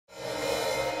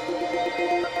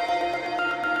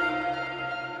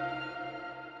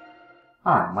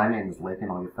Hi, my name is Lakin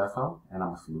Oyefeso, and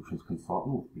I'm a solutions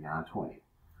consultant with Beyond 20.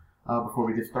 Before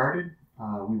we get started,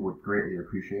 we would greatly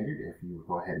appreciate it if you would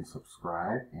go ahead and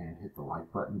subscribe and hit the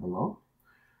like button below.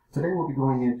 Today we'll be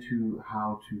going into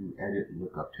how to edit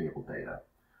lookup table data.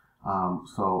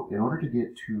 So in order to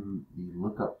get to the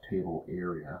lookup table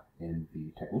area in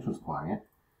the Technicians client,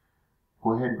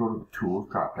 go ahead and go to the Tools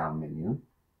drop-down menu,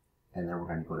 and then we're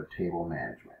going to go to Table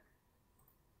Management.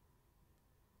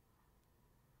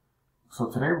 So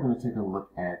today we're going to take a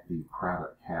look at the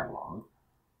product catalog.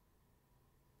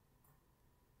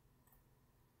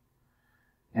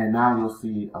 And now you'll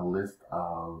see a list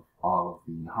of all of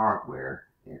the hardware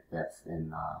that's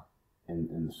in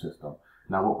the system.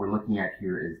 Now what we're looking at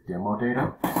here is demo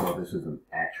data, so this isn't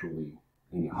actually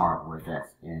any hardware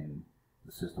that's in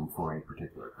the system for a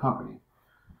particular company.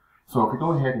 So if we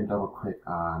go ahead and double click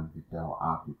on the Dell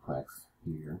Optiplex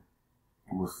here,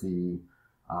 we'll see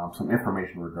some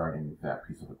information regarding that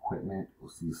piece of equipment. We'll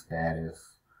see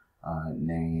status,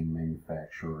 name,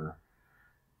 manufacturer,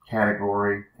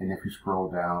 category, and if you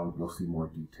scroll down, you'll see more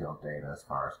detailed data as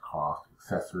far as cost,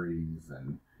 accessories,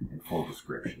 and full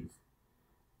descriptions.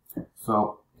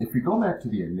 So if you go back to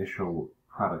the initial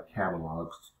product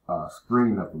catalog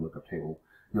screen of the lookup table,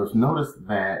 you'll notice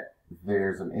that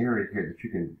there's an area here that you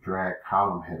can drag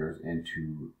column headers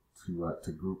into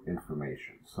to group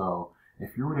information. So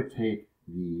if you were to take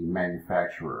the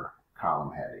manufacturer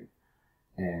column heading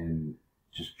and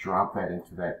just drop that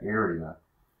into that area,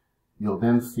 you'll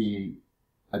then see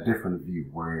a different view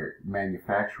where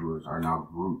manufacturers are now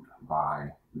grouped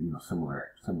by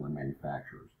similar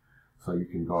manufacturers. So you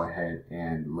can go ahead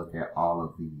and look at all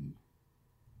of the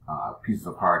pieces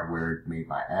of hardware made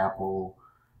by Apple.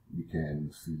 You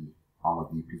can see all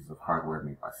of the pieces of hardware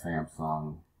made by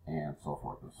Samsung, and so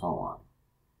forth and so on.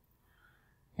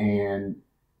 And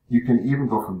you can even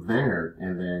go from there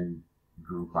and then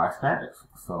group by status.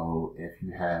 So if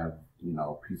you have,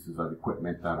 pieces of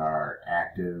equipment that are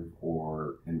active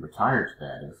or in retired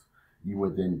status, you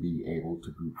would then be able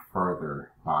to group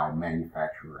further by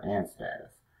manufacturer and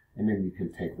status. And then you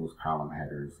can take those column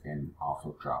headers and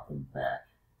also drop them back.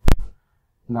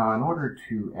 Now, in order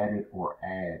to edit or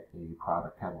add a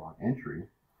product catalog entry,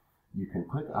 you can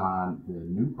click on the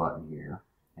New button here,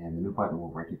 and the New button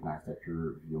will recognize that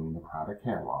you're viewing the product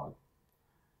catalog,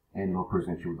 and it'll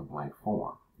present you with a blank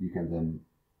form. You can then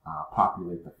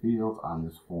populate the fields on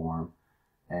this form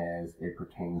as it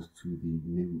pertains to the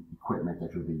new equipment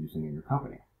that you'll be using in your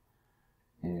company.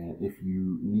 And if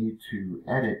you need to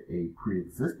edit a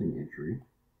pre-existing entry,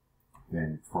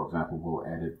 then, for example, we'll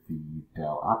edit the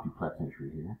Dell Optiplex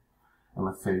entry here. And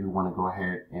let's say we want to go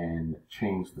ahead and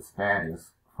change the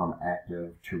status from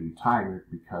active to retired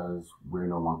because we're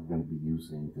no longer going to be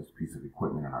using this piece of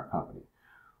equipment in our company.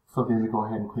 So then we go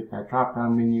ahead and click that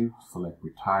drop-down menu, select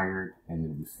retired, and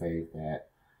then we save that.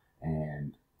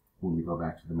 And when we go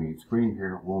back to the main screen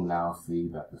here, we'll now see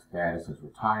that the status is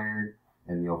retired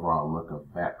and the overall look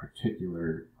of that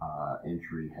particular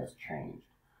entry has changed.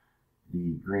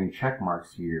 The green check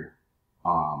marks here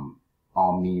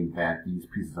all mean that these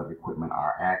pieces of equipment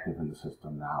are active in the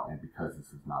system now, and because this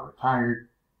is now retired,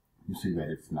 you see that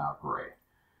it's now gray.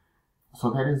 So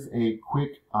that is a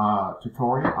quick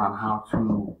tutorial on how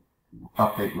to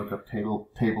update lookup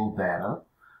table data.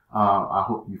 I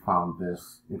hope you found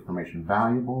this information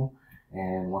valuable.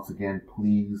 And once again,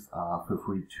 please feel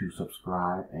free to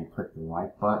subscribe and click the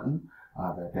like button.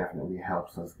 That definitely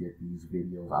helps us get these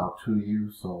videos out to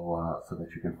you so that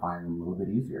you can find them a little bit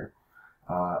easier.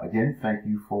 Again, thank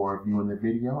you for viewing the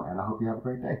video, and I hope you have a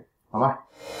great day.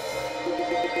 Bye-bye.